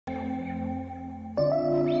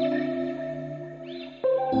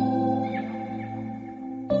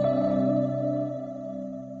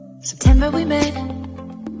September we met,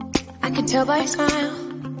 I could tell by your smile.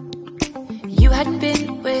 You hadn't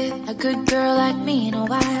been with a good girl like me in a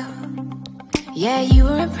while. Yeah, you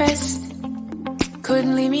were impressed,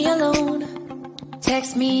 couldn't leave me alone.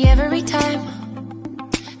 Text me every time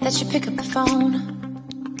that you pick up the phone.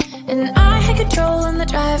 And I had control in the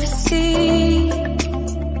driver's seat,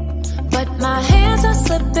 but my hands are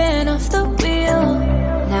slipping off the wheel.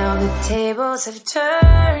 Now the tables have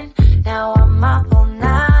turned, now I'm up all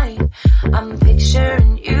night. I'm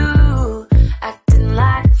picturing you, acting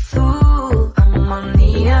like a fool. I'm on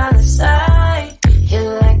the other side,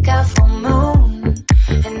 you're like a full moon.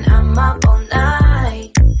 And I'm up all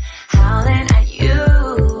night, howling at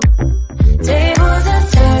you. Tables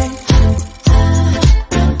have turned,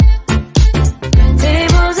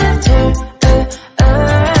 tables have turned,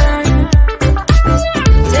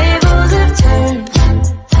 tables have turned,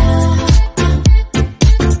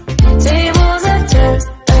 tables have turned.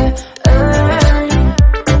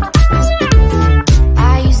 I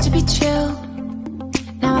used to be chill,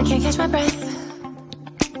 now I can't catch my breath.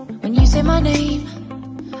 When you say my name,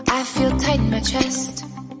 I feel tight in my chest.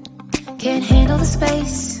 Can't handle the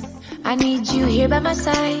space, I need you here by my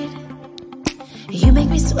side. You make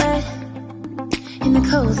me sweat in the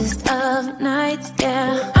coldest of nights,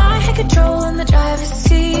 yeah. I had control in the driver's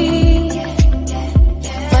seat,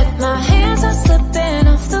 but my hands are slipping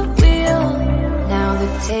off the wheel. Now the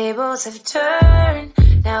tables have turned,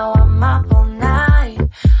 now I'm up all night.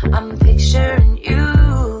 I'm picturing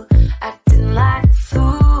you, acting like a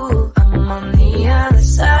fool. I'm on the other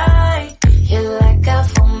side, you're like a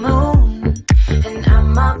full moon. And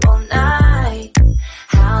I'm up all night,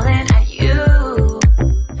 howling at you.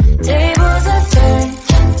 Tables have turned,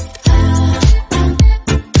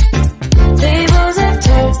 tables have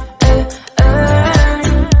turned,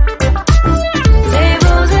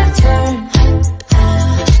 tables have turned,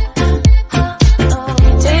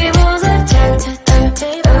 tables have turned,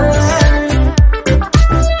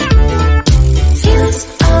 feelings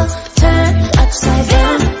all turned upside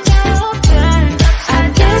down. I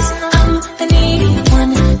guess I'm a needy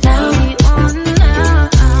one now.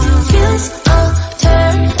 Feelings all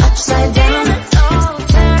turned upside down.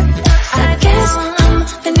 I guess I'm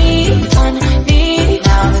a needy one, needy.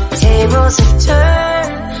 Now the tables have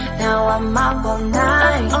turned, now I'm up all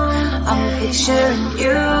night. I'm picturing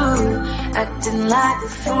you, acting like a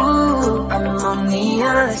fool. I'm on the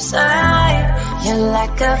other side, you're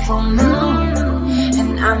like a full moon.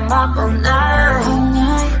 And I'm up all night,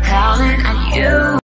 howling at you.